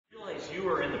you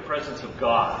are in the presence of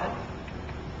God,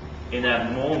 in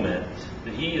that moment,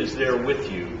 that He is there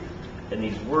with you, and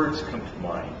these words come to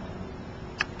mind.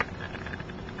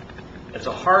 As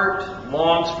a heart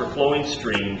longs for flowing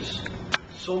streams,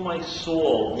 so my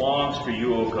soul longs for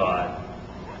you, O God.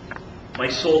 My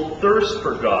soul thirsts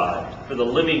for God, for the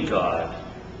living God.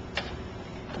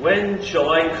 When shall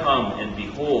I come and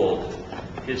behold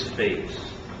His face?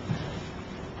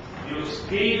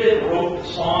 David wrote the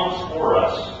Psalms for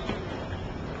us.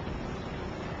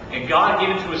 And God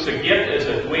gave it to us a gift as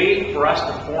a way for us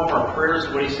to form our prayers.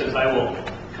 What He says, I will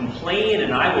complain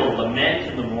and I will lament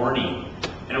in the morning,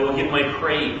 and I will give my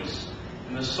praise.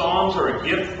 And the Psalms are a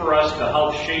gift for us to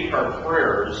help shape our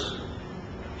prayers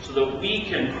so that we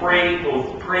can pray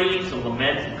both praise and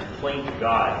lament and complain to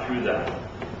God through that.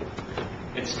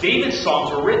 It's David's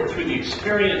Psalms were written through the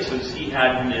experiences he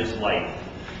had in his life.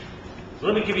 So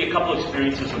let me give you a couple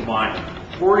experiences of mine.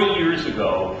 40 years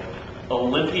ago,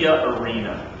 Olympia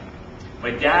Arena. My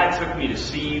dad took me to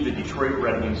see the Detroit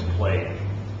Red Wings play.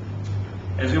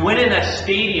 As we went in that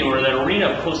stadium or that arena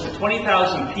of close to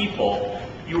 20,000 people,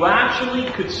 you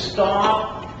actually could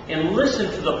stop and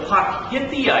listen to the puck hit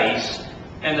the ice,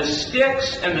 and the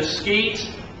sticks and the skates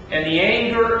and the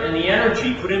anger and the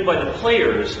energy put in by the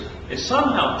players, is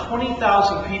somehow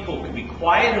 20,000 people could be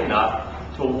quiet enough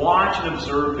to watch and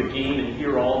observe the game and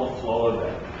hear all the flow of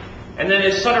it. And then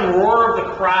a sudden roar of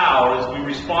the crowd as we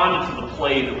responded to the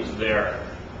play that was there.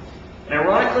 And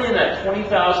ironically, in that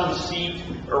 20,000-seat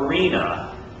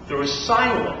arena, there was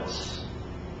silence.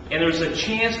 And there was a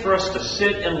chance for us to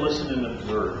sit and listen and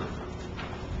observe.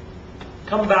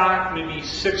 Come back maybe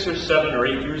 6 or 7 or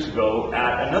 8 years ago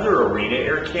at another arena,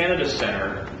 Air Canada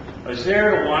Centre. I was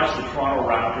there to watch the Toronto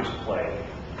Raptors play.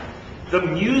 The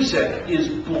music is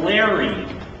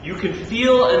blaring. You can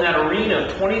feel in that arena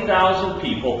of 20,000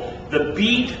 people the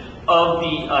beat of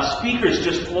the speakers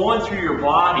just flowing through your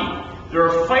body. There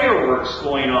are fireworks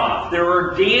going off. There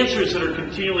are dancers that are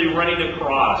continually running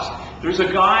across. There's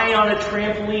a guy on a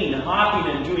trampoline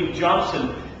hopping and doing jumps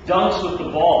and dunks with the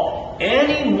ball.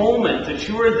 Any moment that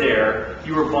you are there,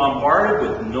 you are bombarded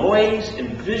with noise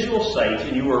and visual sights,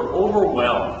 and you are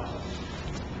overwhelmed.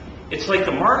 It's like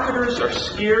the marketers are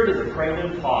scared of the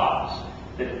pregnant pause.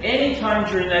 That any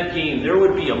time during that game there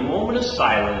would be a moment of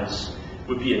silence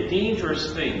would be a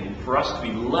dangerous thing for us to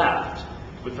be left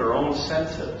with our own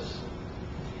senses.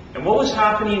 And what was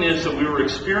happening is that we were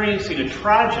experiencing a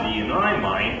tragedy in my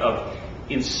mind of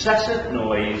incessant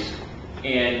noise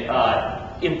and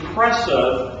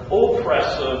impressive,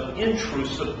 oppressive,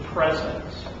 intrusive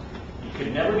presence. You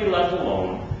could never be left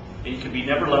alone, and you could be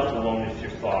never left alone with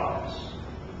your thoughts.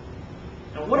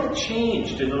 Now, what had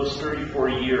changed in those 34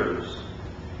 years?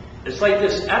 It's like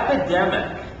this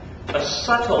epidemic, a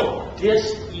subtle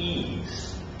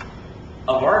dis-ease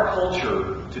of our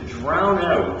culture to drown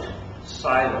out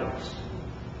silence.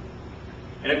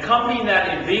 And accompanying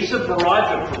that invasive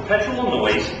barrage of perpetual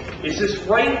noise is this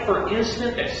right for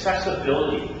instant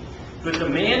accessibility. The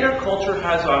demand our culture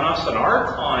has on us and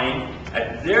our time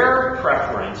at their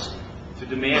preference to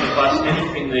demand of us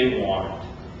anything they want.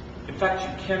 In fact,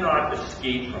 you cannot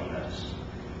escape from this.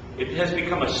 It has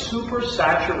become a super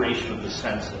saturation of the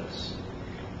senses.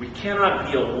 We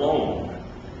cannot be alone.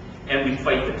 And we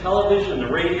fight the television,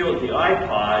 the radio, the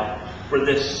iPod for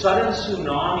this sudden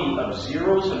tsunami of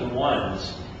zeros and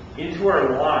ones into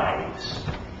our lives.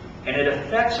 And it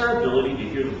affects our ability to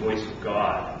hear the voice of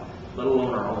God, let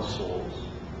alone our own souls.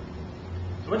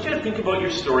 So I want you to think about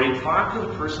your story and talk to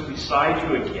the person beside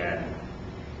you again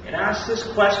and ask this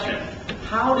question: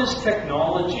 how does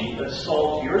technology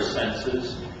assault your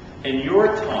senses and your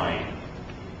time?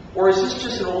 Or is this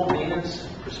just an old man's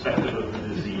perspective of the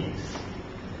disease?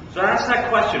 So ask that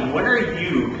question: when are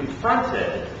you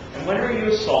confronted and when are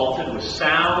you assaulted with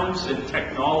sounds and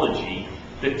technology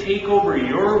that take over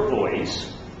your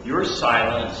voice, your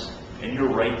silence, and your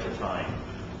right to time?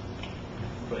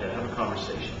 Go ahead, have a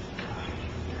conversation.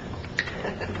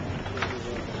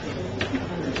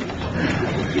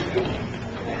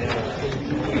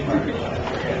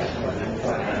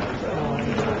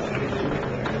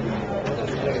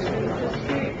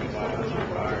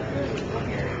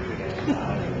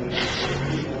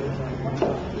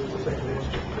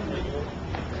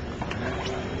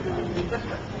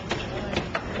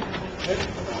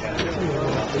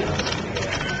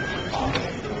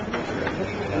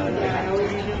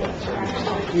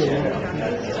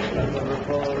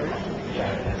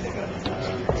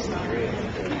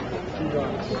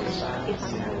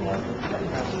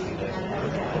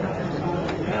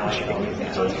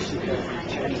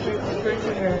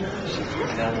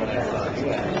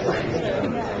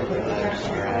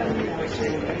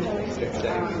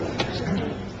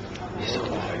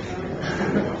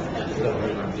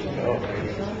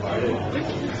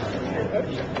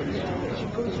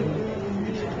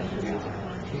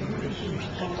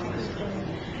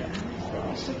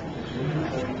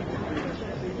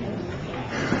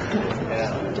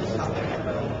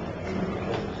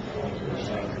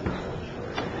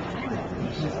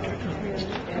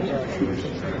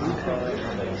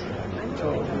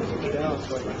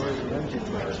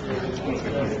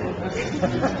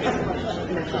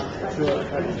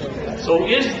 So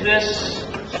is this,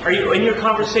 are you, in your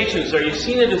conversations, are you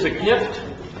seeing it as a gift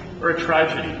or a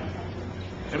tragedy?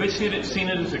 Have you seen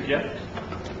it as a gift?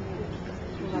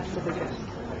 Less of a gift.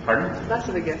 Pardon? Less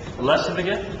of a gift. Less of a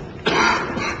gift?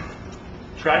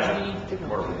 Tragedy?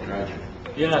 More of a tragedy.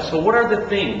 Yeah, so what are the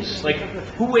things? Like,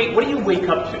 what do you wake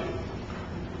up to?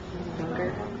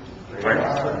 Younger.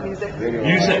 Pardon? Music.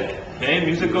 Music. Okay,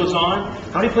 music goes on.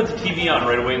 How do you put the TV on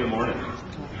right away in the morning?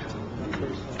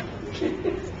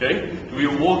 Okay? We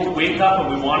wake up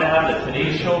and we want to have the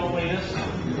Today Show playlist.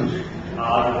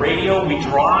 The radio, we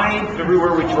drive.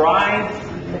 Everywhere we drive,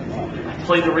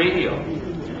 play the radio.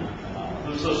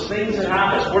 There's those things that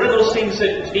happen. What are those things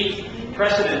that take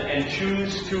precedent and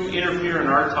choose to interfere in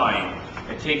our time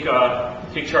and take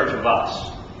charge of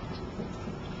us?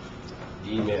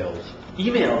 Emails.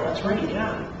 Email, that's right,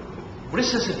 yeah. What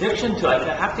is this addiction to?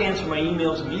 I have to answer my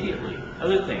emails immediately.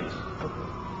 Other things.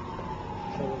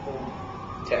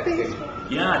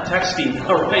 Texting. Yeah, texting.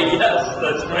 All right, yes,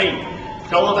 that's right.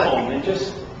 Telephone.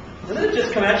 Doesn't it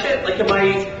just come at you?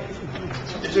 Like,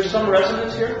 is there some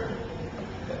resonance here?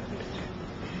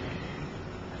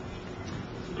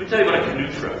 Let me tell you about a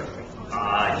canoe trip.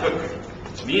 I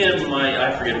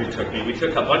forget who took me. We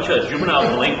took a bunch of juvenile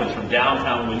delinquents from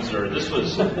downtown Windsor. This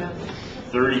was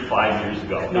 35 years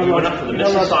ago. And we went up to the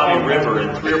Mississauga River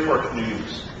in 3 or 4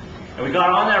 canoes. And we got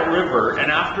on that river,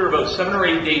 and after about 7 or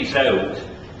 8 days out,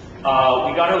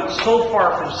 we got out so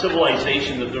far from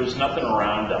civilization that there was nothing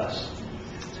around us.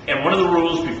 And one of the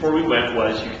rules before we went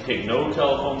was you could take no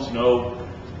telephones,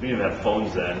 we didn't have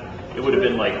phones then. It would have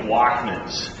been like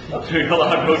Walkmans. We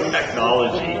allowed no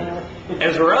technology.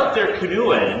 As we're out there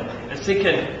canoeing, I was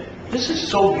thinking, this is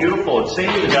so beautiful. And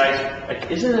saying to the guys,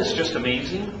 like, isn't this just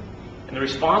amazing? And the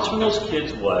response from those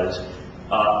kids was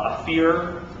a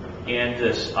fear and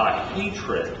this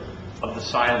hatred of the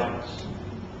silence.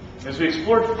 As we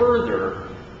explored further,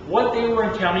 what they were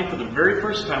encountering for the very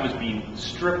first time was being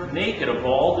stripped naked of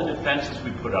all the defenses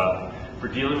we put up for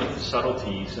dealing with the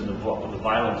subtleties and the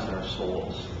violence in our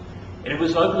souls. And it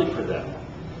was ugly for them.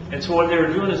 And so what they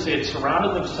were doing is they had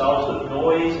surrounded themselves with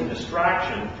noise and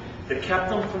distraction that kept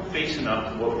them from facing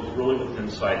up to what was really within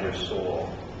inside their soul.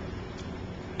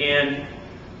 And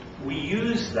we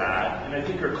use that, and I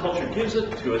think our culture gives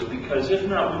it to us, because if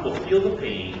not, we will feel the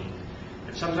pain,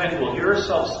 and sometimes we'll hear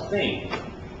ourselves think,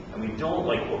 and we don't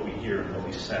like what we hear and what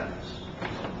we sense.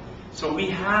 So we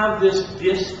have this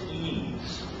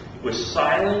dis-ease with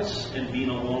silence and being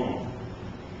alone.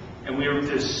 And we are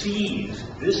diseased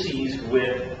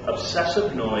with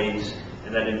obsessive noise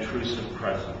and that intrusive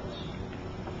presence.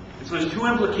 And so there's 2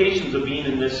 implications of being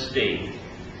in this state.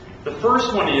 The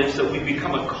first one is that we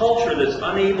become a culture that's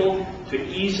unable to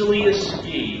easily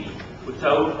escape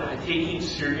without taking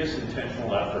serious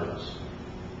intentional efforts.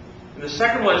 And the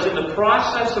second one is, in the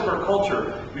process of our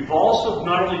culture, we've also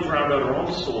not only drowned out our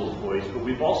own soul's voice, but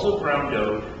we've also drowned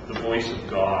out the voice of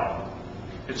God.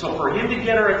 And so for Him to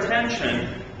get our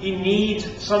attention, He needs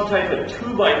some type of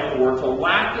 2x4 to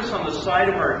whack us on the side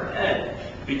of our head,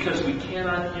 because we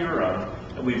cannot hear Him,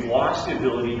 and we've lost the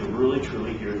ability to really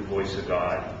truly hear the voice of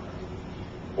God.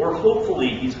 Or hopefully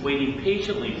He's waiting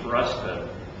patiently for us to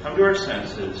come to our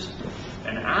senses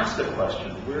and ask the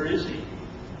question, where is He?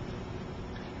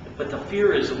 But the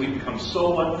fear is that we become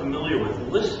so unfamiliar with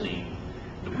listening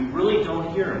that we really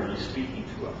don't hear Him when He's speaking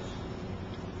to us.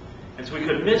 And so we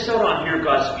could miss out on hearing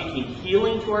God speaking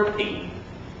healing to our pain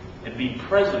and be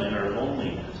present in our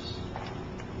loneliness.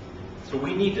 So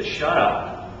we need to shut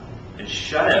up and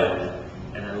shut out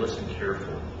and then listen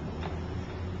carefully.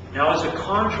 Now, as a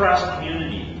contrast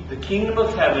community, the kingdom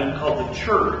of heaven, called the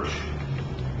church,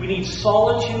 we need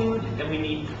solitude and we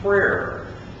need prayer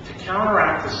to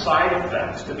counteract the side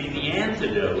effects, to be the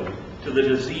antidote to the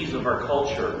disease of our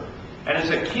culture. And as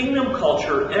a kingdom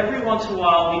culture, every once in a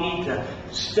while we need to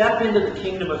step into the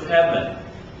kingdom of heaven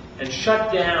and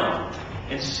shut down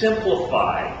and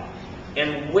simplify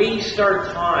and waste our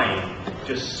time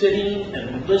just sitting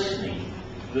and listening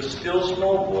to the still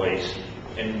small voice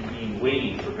and being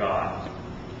waiting for God.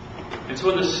 And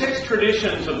so in the 6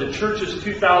 traditions of the church's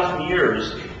 2,000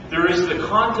 years, There is the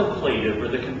contemplative or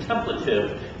the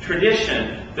contemplative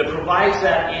tradition that provides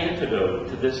that antidote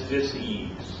to this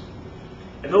dis-ease.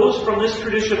 And those from this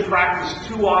tradition practice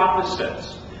two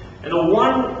opposites. And the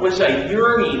one was a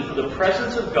yearning for the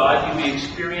presence of God to be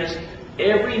experienced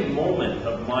every moment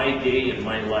of my day and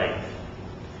my life.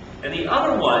 And the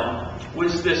other one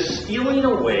was this stealing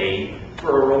away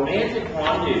for a romantic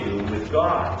rendezvous with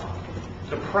God,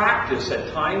 to practice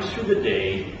at times through the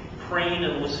day, praying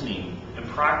and listening and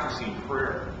practicing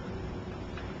prayer.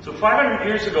 So 500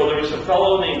 years ago, there was a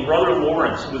fellow named Brother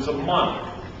Lawrence, who was a monk,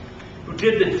 who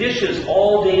did the dishes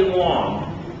all day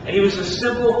long, and he was a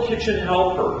simple kitchen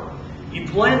helper. He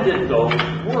blended, though,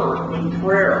 work with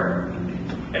prayer.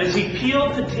 And as he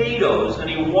peeled potatoes and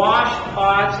he washed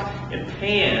pots and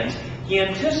pans, he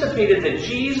anticipated that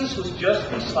Jesus was just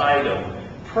beside him,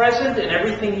 present in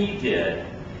everything he did.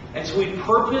 And so he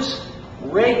purposed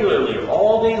regularly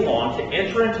all day long to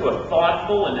enter into a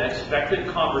thoughtful and expectant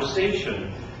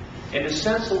conversation and to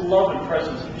sense the love and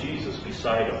presence of Jesus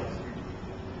beside him.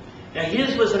 Now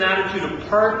his was an attitude of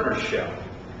partnership,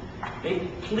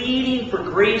 pleading for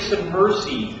grace and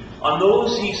mercy on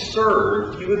those he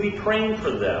served. He would be praying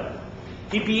for them.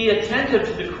 He'd be attentive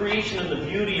to the creation and the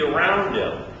beauty around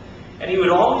him. And he would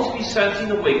always be sensing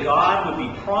the way God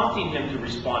would be prompting him to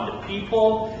respond to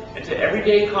people and to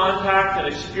everyday contact and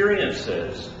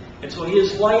experiences. And so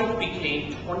his life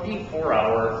became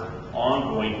 24-hour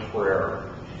ongoing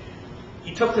prayer.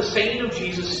 He took the saying of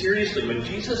Jesus seriously. When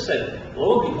Jesus said,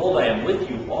 "Lo and behold, I am with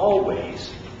you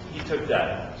always," he took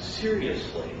that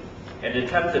seriously and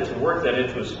attempted to work that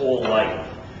into his whole life.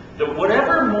 That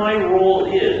whatever my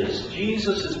role is,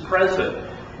 Jesus is present.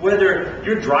 Whether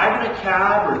you're driving a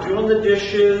cab or doing the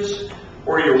dishes,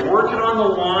 or you're working on the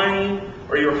line,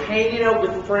 or you're hanging out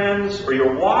with friends, or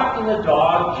you're walking the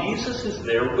dog, Jesus is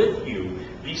there with you,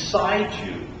 beside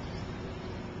you.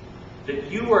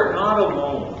 That you are not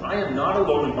alone. I am not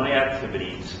alone in my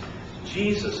activities.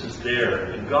 Jesus is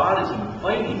there, and God is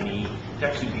inviting me to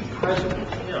actually be present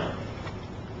with him.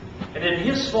 And in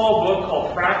his small book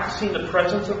called Practicing the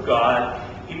Presence of God,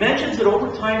 he mentions that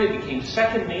over time it became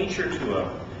second nature to him,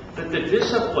 that the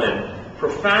discipline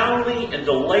profoundly and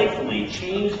delightfully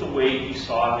changed the way he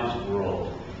saw his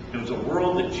world. It was a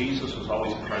world that Jesus was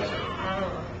always present.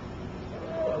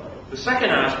 The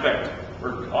second aspect,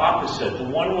 or opposite, the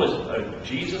one was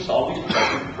Jesus always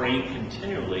present, praying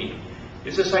continually,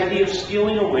 is this idea of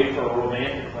stealing away for a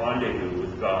romantic rendezvous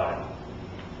with God.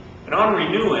 And Henri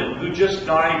Nouwen, who just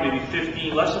died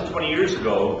maybe less than 20 years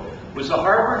ago, was a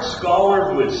Harvard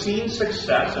scholar who had seen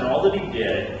success in all that he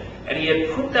did, and he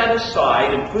had put that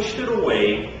aside and pushed it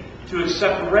away to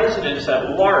accept residence at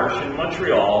L'Arche in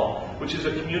Montreal, which is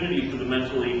a community for the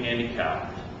mentally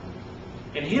handicapped.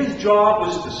 And his job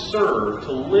was to serve,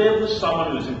 to live with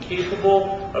someone who is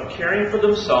incapable of caring for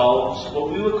themselves,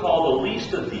 what we would call the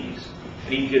least of these.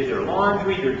 And he did their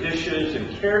laundry, their dishes,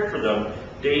 and cared for them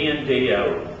day in, day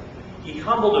out. He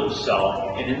humbled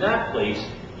himself, and in that place,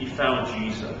 he found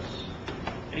Jesus.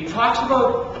 And he talks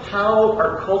about how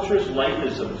our culture's life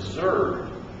is absurd.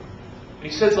 And he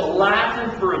says the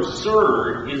Latin for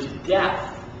absurd is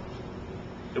death.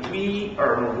 That we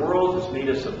are in a world that's made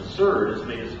us absurd, has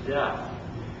made us deaf.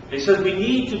 And he says we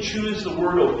need to choose the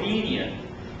word obedient,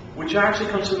 which actually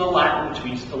comes from the Latin, which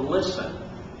means to listen.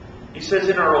 He says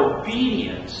in our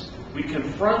obedience, we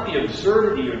confront the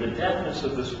absurdity or the deafness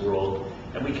of this world,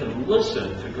 and we can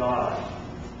listen to God.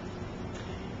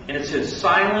 And it's in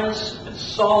silence and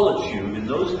solitude in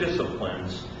those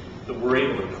disciplines that we're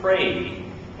able to pray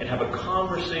and have a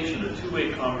conversation, a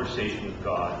two-way conversation with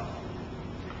God.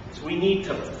 So we need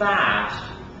to fast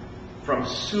from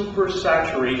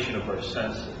supersaturation of our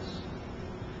senses.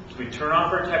 So we turn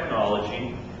off our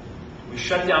technology, we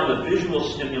shut down the visual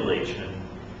stimulation,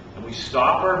 and we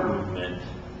stop our movement,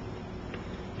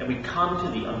 and we come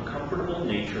to the uncomfortable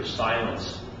nature of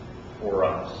silence for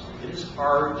us. It is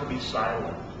hard to be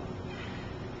silent.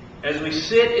 As we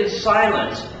sit in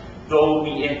silence, though,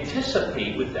 we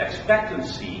anticipate with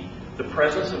expectancy the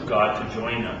presence of God to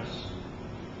join us.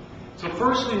 So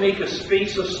first we make a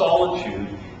space of solitude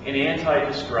and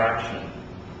anti-distraction.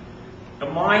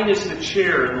 Now mine is the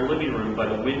chair in the living room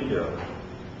by the window,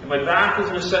 and my back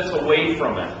is in a sense away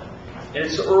from it. And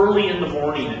it's early in the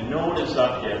morning and no one is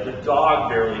up yet. The dog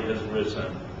barely has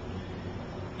risen.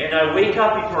 And I wake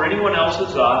up before anyone else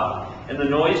is up and the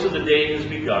noise of the day has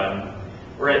begun.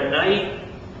 Or at night,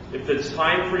 if it's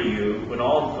time for you, when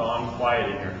all is gone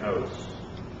quiet in your house.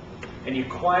 And you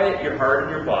quiet your heart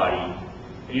and your body,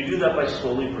 and you do that by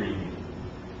slowly breathing.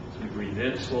 So you breathe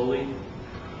in slowly, and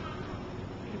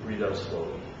you breathe out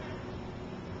slowly.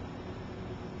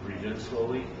 Breathe in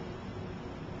slowly,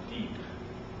 deep.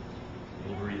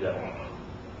 We'll read that one.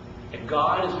 And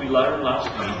God, as we learned last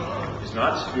week, is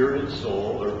not spirit and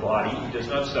soul or body. He does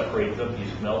not separate them.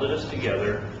 He's melded us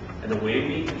together. And the way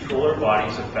we control our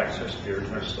bodies affects our spirit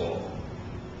and our soul.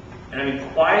 And I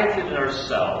mean, quieted in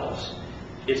ourselves,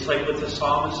 it's like what the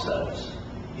psalmist says.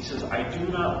 He says, I do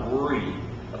not worry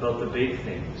about the big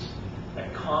things. I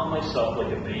calm myself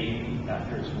like a baby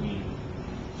after it's weaned.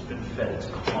 It's been fed, it's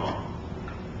calm.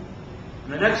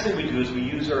 And the next thing we do is we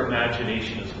use our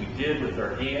imagination, as we did with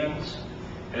our hands,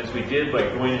 and as we did by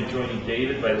going and joining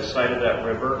David by the side of that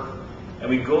river. And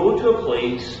we go to a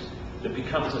place that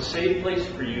becomes a safe place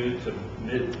for you to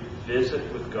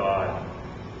visit with God.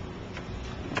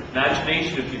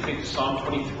 Imagination, if you think of Psalm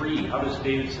 23, how does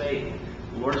David say?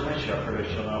 The Lord is my shepherd,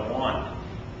 I shall not want.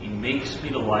 He makes me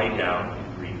to lie down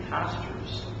in green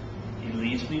pastures. He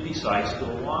leads me beside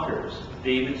still waters.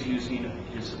 David's using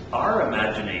our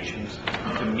imaginations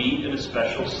to meet in a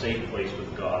special safe place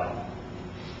with God.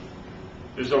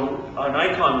 There's an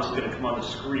icon that's going to come on the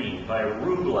screen by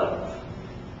Rublev.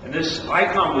 And this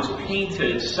icon was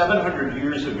painted 700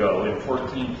 years ago in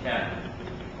 1410.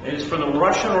 And it's from the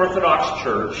Russian Orthodox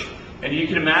Church. And you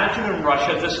can imagine in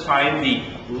Russia at this time, the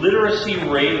literacy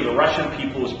rate of the Russian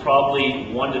people was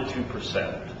probably 1 to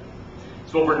 2%.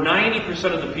 So over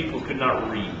 90% of the people could not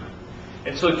read.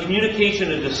 And so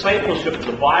communication and discipleship of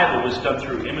the Bible was done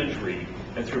through imagery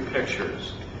and through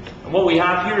pictures. And what we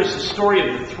have here is the story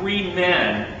of the three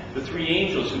men, the three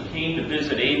angels who came to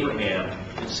visit Abraham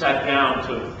and sat down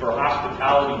for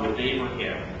hospitality with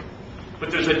Abraham.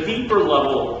 But there's a deeper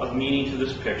level of meaning to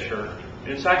this picture,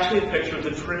 and it's actually a picture of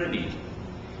the Trinity.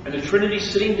 And the Trinity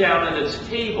sitting down at its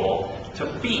table to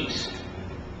feast.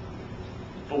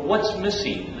 But what's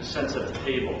missing in the sense of the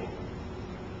table?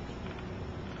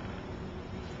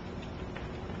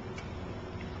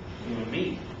 You and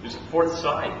me. There's a fourth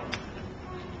side.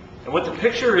 And what the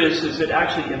picture is it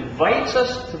actually invites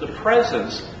us to the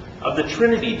presence of the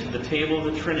Trinity, to the table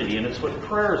of the Trinity. And it's what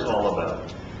prayer is all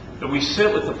about. That we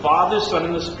sit with the Father, Son,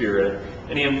 and the Spirit,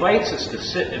 and He invites us to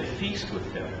sit and feast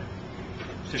with Him.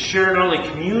 To share not only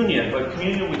communion, but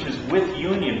communion which is with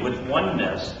union, with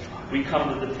oneness. We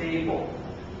come to the table.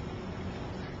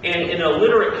 And in a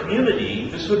literate community,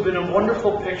 this would have been a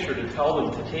wonderful picture to tell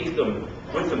them, to take them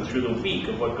with them through the week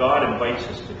of what God invites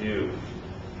us to do.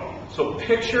 So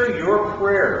picture your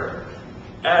prayer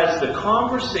as the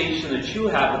conversation that you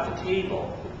have at the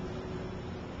table.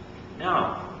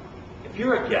 Now, if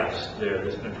you're a guest there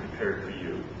that's been prepared for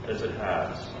you, as it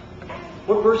has,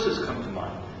 what verses come to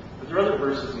mind? Are there other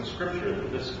verses in Scripture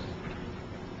that this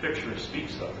picture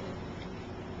speaks of?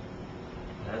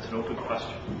 That's an open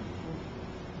question.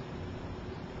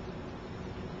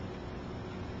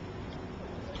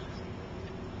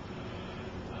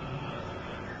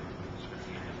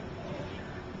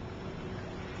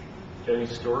 Any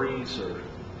stories or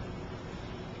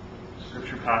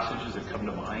Scripture passages that come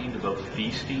to mind about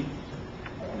feasting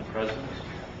in the presence?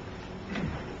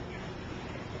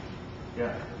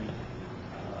 Yeah.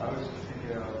 I was just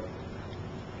thinking of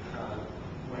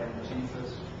when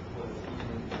Jesus was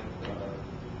eating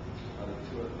with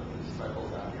two of the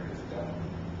disciples after his death.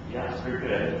 Yes, very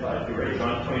good. You're right.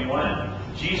 John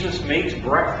 21. Jesus makes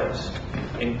breakfast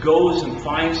and goes and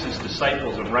finds his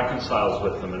disciples and reconciles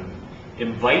with them and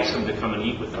invites them to come and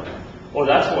eat with them. Oh,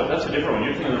 that's a different one.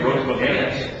 You're thinking of the road to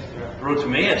Emmaus. The road to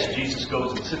Emmaus, Jesus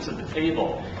goes and sits at the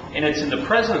table. And it's in the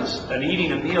presence and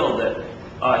eating a meal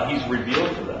that he's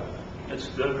revealed to them. There's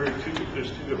two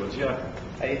good ones, yeah.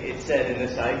 It said in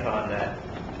this icon that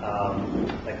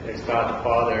like there's God the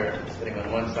Father sitting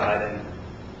on one side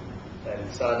and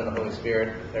the Son and the Holy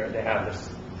Spirit, they have this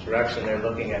direction. They're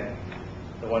looking at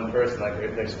the one person, like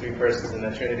there's three persons in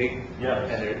the Trinity, yeah,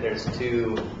 and there's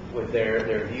two with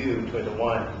their view toward the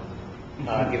one,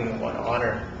 giving the one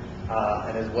honor,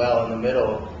 and as well in the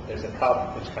middle there's a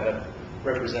cup which kind of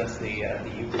represents the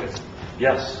Eucharist.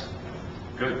 Yes,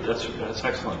 good. That's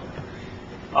excellent.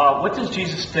 What does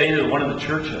Jesus say to one of the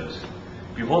churches?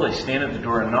 Behold, I stand at the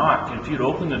door and knock, and if you'd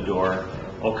open the door,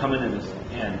 I'll come in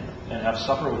and have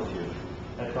supper with you.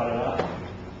 I thought of that.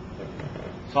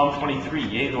 Psalm 23,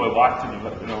 yea, though I walk through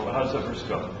the, how does that verse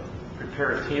go?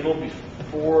 Prepare a table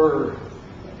before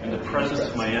in the presence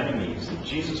of my enemies.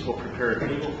 Jesus will prepare a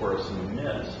table for us in the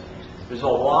midst. There's a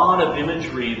lot of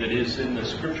imagery that is in the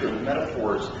Scripture, the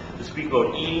metaphors that speak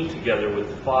about eating together with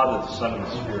the Father, the Son, and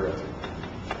the Spirit.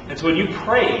 And so when you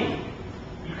pray,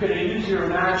 you can use your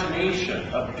imagination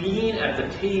of being at the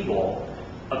table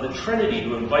of the Trinity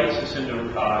who invites us into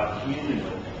communion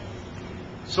with Him.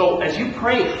 So as you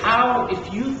pray,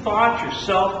 if you thought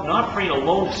yourself not praying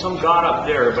alone to some God up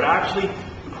there, but actually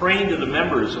praying to the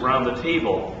members around the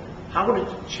table, how would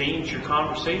it change your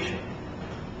conversation?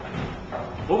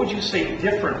 What would you say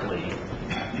differently,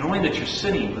 knowing that you're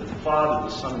sitting with the Father,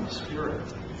 the Son, and the Spirit?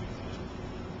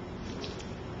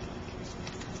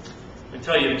 I can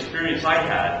tell you an experience I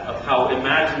had of how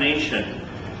imagination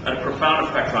had a profound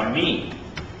effect on me.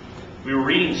 We were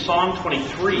reading Psalm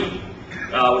 23 with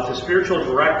the spiritual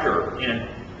director, and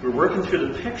we were working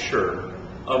through the picture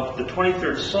of the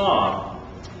 23rd Psalm,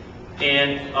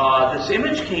 and this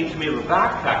image came to me of a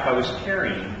backpack I was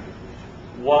carrying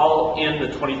while in the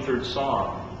 23rd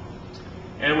Psalm.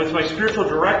 And with my spiritual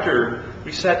director,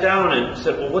 we sat down and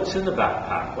said, well, what's in the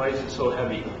backpack? Why is it so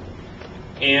heavy?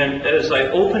 And as I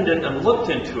opened it and looked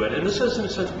into it, and this is in a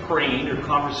sense praying or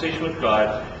conversation with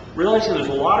God, realizing there's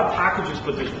a lot of packages,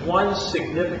 but there's one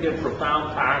significant,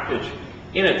 profound package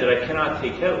in it that I cannot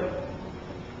take out.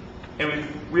 And we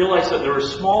realized that there were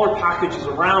smaller packages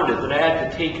around it that I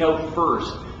had to take out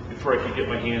first before I could get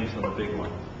my hands on the big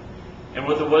one. And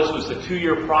what it was a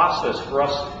 2-year process for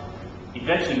us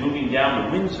eventually moving down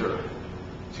to Windsor.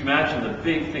 So imagine the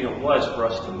big thing it was for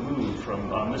us to move from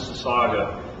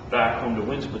Mississauga back home to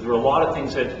Windsor. But there were a lot of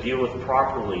things I had to deal with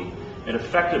properly and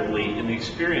effectively in the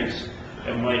experience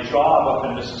of my job up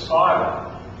in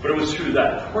Mississauga. But it was through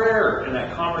that prayer and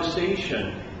that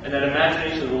conversation and that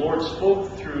imagination the Lord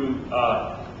spoke through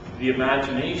the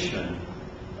imagination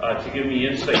to give me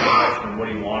insight on what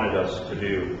He wanted us to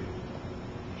do.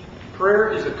 Prayer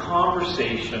is a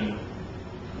conversation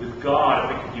with God.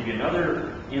 If I could give you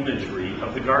another imagery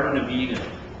of the Garden of Eden.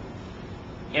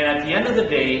 And at the end of the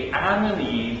day, Adam and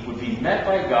Eve would be met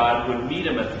by God, would meet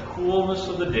Him at the coolness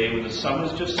of the day when the sun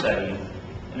was just setting,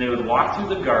 and they would walk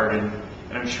through the garden,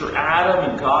 and I'm sure Adam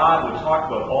and God would talk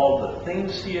about all the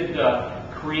things He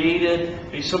had created,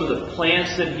 maybe some of the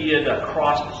plants that He had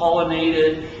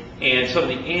cross-pollinated, and some of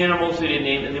the animals that He had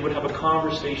named, and they would have a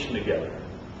conversation together.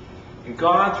 And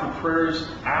God, through prayers,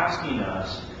 asking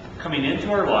us, coming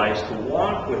into our lives to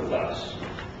walk with us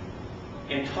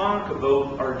and talk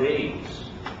about our days.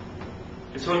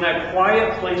 And so in that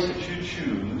quiet place that you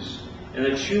choose and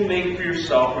that you make for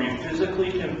yourself where you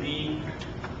physically can be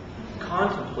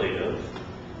contemplative,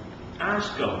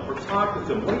 ask Him or talk with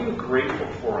Him, what are you grateful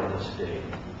for in this day?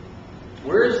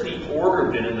 Where has the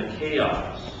order been in the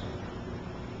chaos?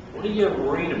 What are you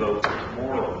worried about for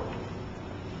tomorrow?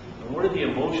 And what are the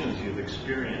emotions you've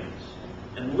experienced?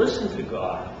 And listen to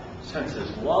God. Sense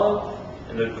His love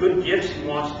and the good gifts He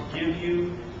wants to give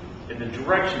you and the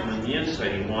direction and the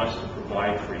insight He wants to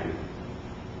provide for you.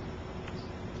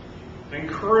 I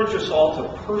encourage us all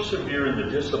to persevere in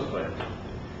the discipline,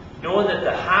 knowing that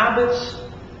the habits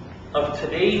of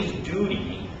today's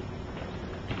duty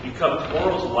become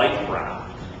tomorrow's life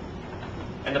raft.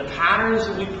 And the patterns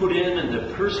that we put in and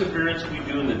the perseverance we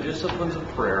do in the disciplines of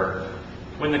prayer,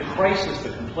 when the crisis, the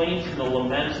complaints and the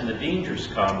laments and the dangers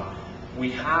come, we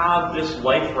have this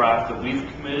life raft that we've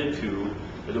committed to,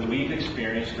 or that we've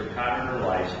experienced or patterned our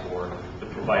lives for, that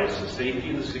provides the safety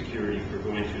and the security for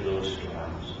going through those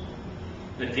storms.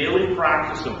 The daily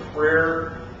practice of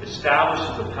prayer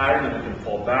establishes a pattern that we can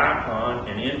fall back on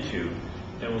and into,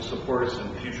 and will support us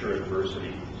in future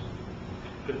adversities.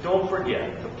 But don't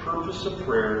forget, the purpose of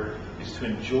prayer is to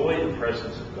enjoy the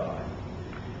presence of God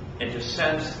and to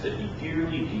sense that He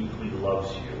dearly, deeply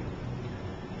loves you.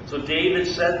 And so David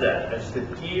said that, as the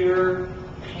deer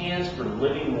pants for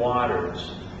living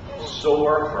waters, so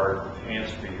our heart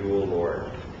pants for you, O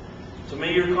Lord. So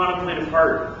may your contemplative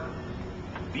heart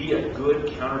be a good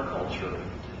counterculture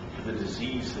to the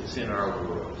disease that's in our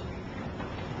world.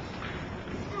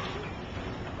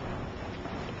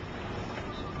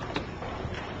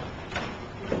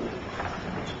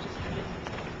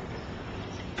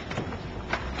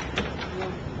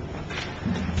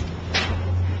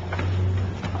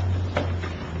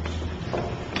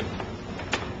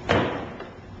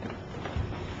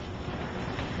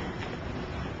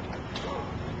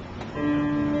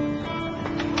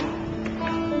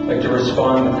 I'd like to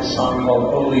respond with a song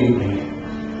called "Oh Lead Me."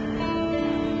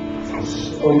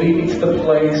 Oh, lead me to the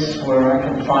place where I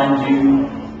can find you.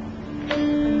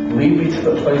 Lead me to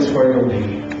the place where it'll be.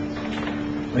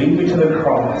 Lead me to the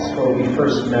cross where we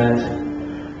first met.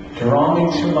 Draw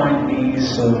me to my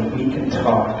knees so that we can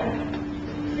talk.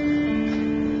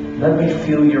 Let me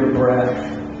feel your breath.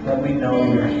 Let me know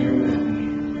you're here with me.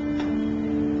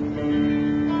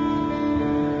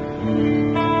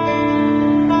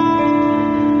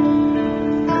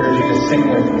 Sing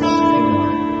with us.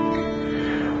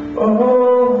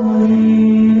 Oh,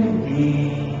 lead me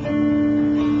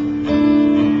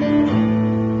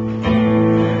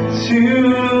to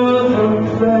the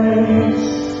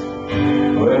place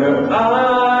where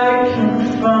I can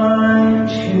find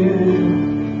you.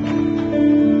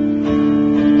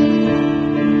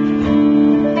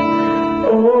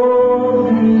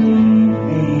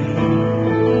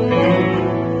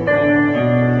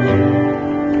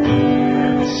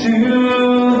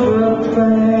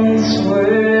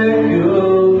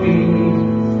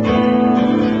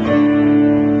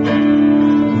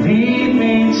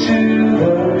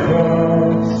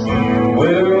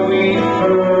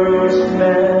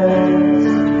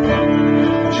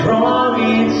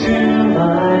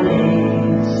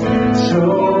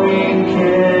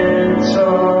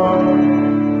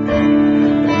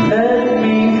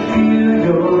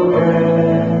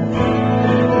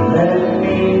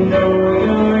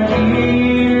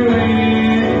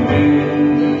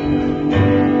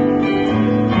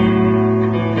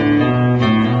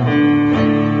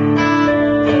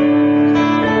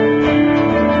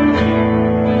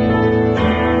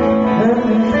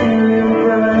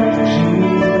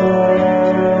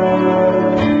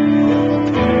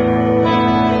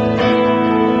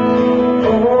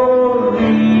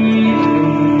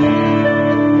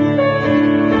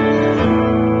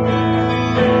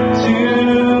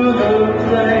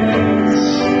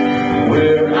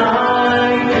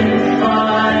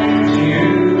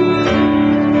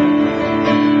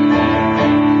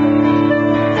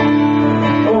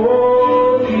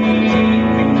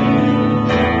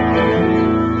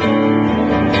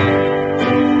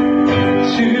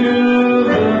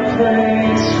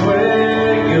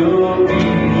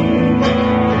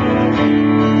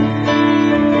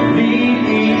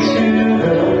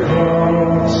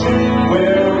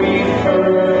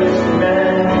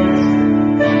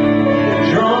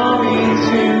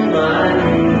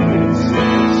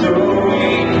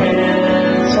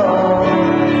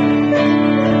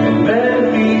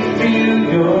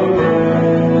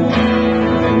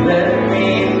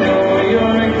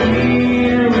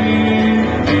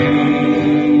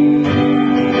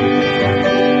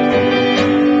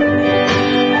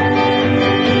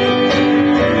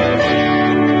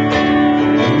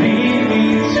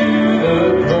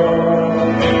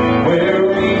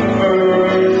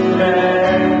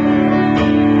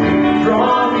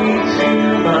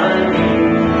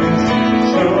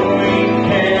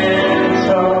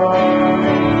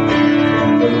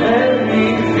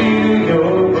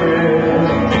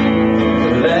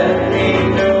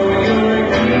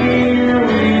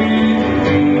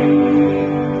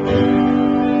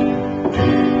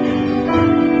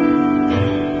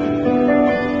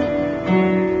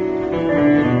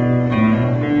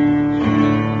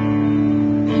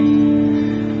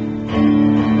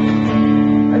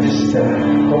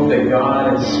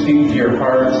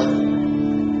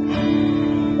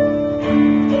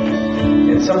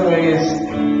 some ways,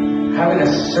 having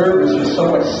a service with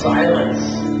so much silence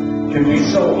can be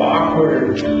so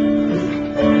awkward.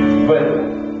 But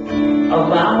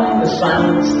allowing the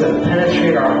silence to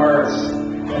penetrate our hearts,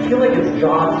 I feel like it's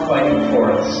God fighting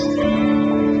for us.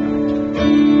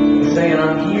 He's saying,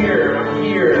 I'm here, I'm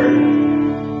here.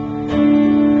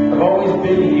 I've always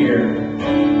been here.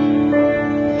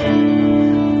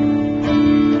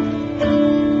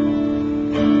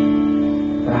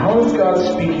 But how is God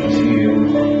speaking to you?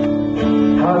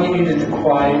 How have you needed to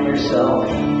quiet yourself?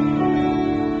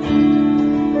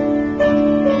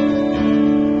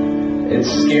 It's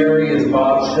scary, as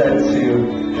Bob said, to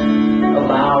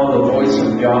allow the voice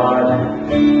of God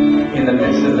in the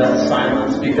midst of that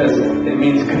silence, because it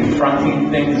means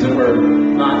confronting things that we're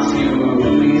not too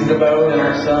pleased about in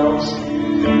ourselves,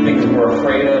 things we're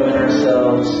afraid of in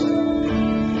ourselves.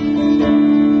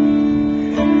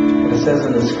 But it says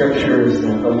in the scriptures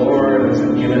that the Lord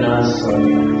hasn't given us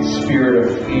a spirit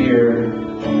of fear,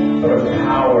 but of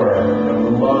power,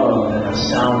 of love, and a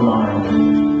sound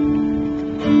mind.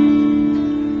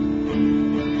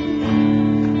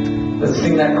 Let's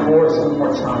sing that chorus one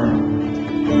more time.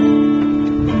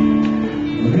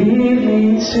 Lead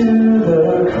me to the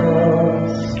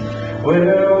cross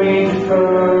where we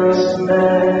first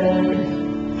met.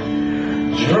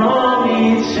 Draw me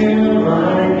to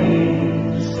my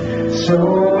knees so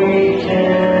we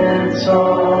can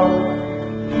talk.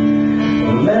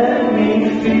 Let me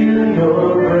feel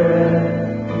your breath.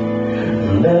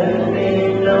 Let me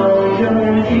know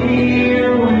you're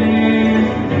here with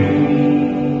me.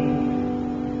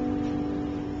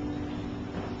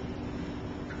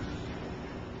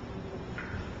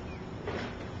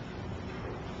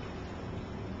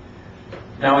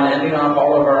 Now, in ending off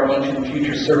all of our ancient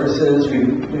future services,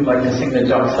 we'd like to sing the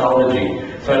doxology.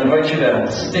 So I invite you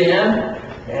to stand,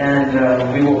 and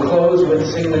we will close with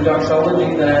singing the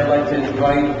doxology. Then I'd like to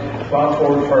invite Bob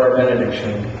forward for our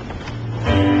benediction.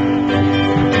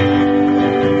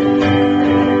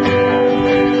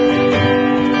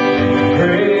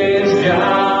 Praise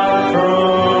God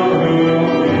from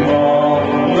whom all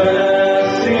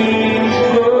blessings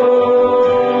flow.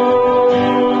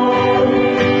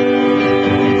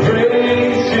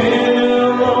 Praise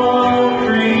Him, all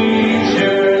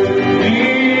creatures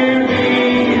here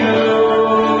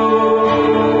below.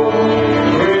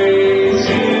 Praise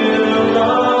Him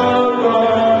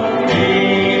above, ye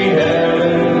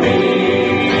heavenly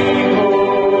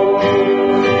hosts.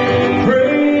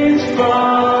 Praise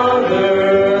Father,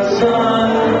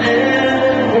 Son,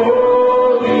 and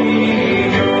Holy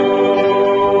Ghost.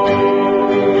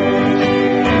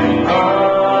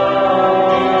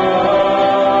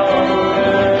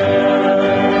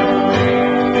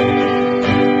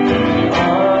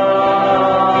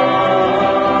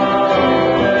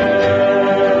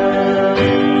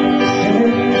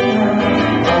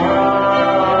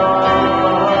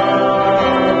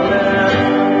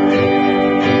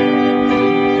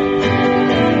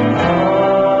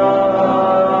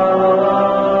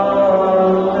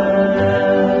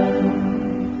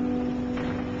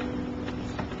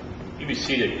 You be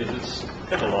seated, because it's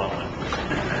kind of a long one.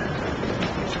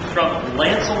 From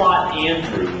Lancelot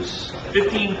Andrews,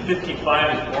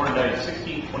 1555, is born, died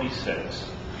 1626.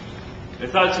 I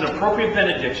thought it's an appropriate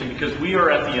benediction because we are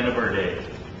at the end of our day.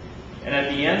 And at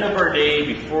the end of our day,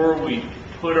 before we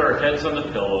put our heads on the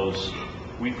pillows,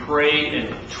 we pray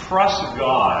and trust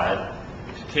God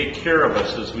to take care of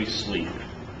us as we sleep.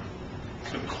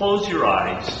 So close your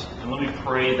eyes and let me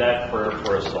pray that prayer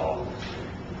for us all.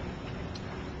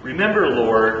 Remember,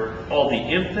 Lord, all the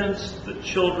infants, the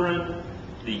children,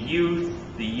 the youth,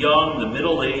 the young, the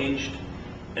middle-aged,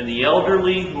 and the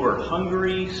elderly who are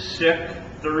hungry, sick,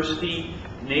 thirsty,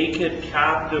 naked,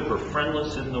 captive, or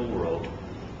friendless in the world.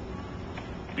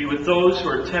 Be with those who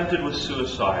are tempted with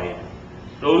suicide,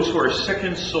 those who are sick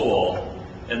in soul,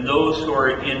 and those who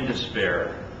are in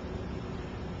despair.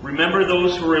 Remember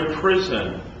those who are in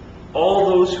prison, all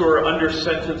those who are under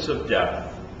sentence of death.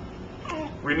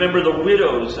 Remember the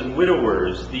widows and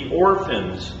widowers, the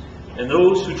orphans, and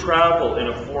those who travel in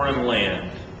a foreign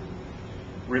land.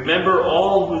 Remember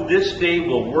all who this day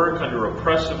will work under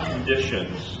oppressive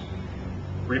conditions.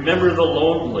 Remember the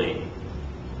lonely.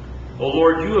 O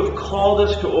Lord, you have called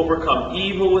us to overcome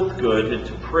evil with good and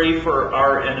to pray for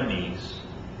our enemies.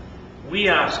 We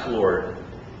ask, Lord,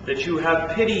 that you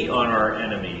have pity on our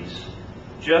enemies,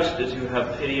 just as you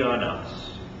have pity on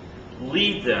us.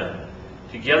 Lead them,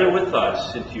 together with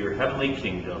us, into your heavenly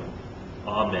kingdom.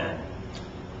 Amen.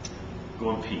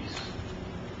 Go in peace.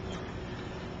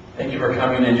 Thank you for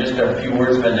coming in. Just a few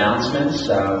words of announcements.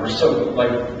 We're so,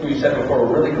 like we said before,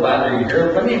 we're really glad that you're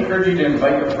here. Let me encourage you to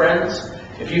invite your friends.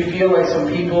 If you feel like some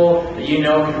people that you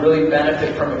know could really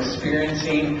benefit from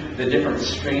experiencing the different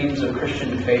streams of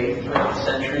Christian faith throughout the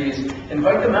centuries,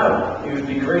 invite them out. It would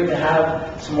be great to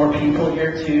have some more people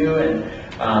here too. And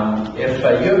if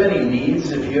you have any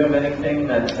needs, if you have anything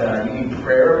that you need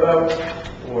prayer about,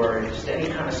 or just any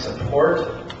kind of support,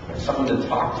 someone to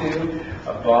talk to,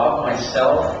 Bob,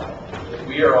 myself,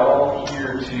 we are all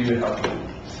here to help you.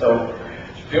 So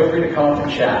feel free to come up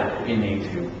and chat if you need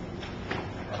to.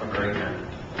 Have a great night.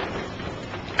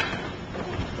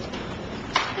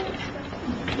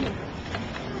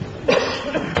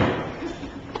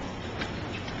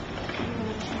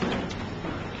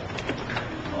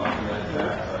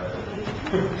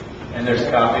 And there's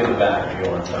a copy of the back if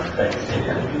you want some. Thanks.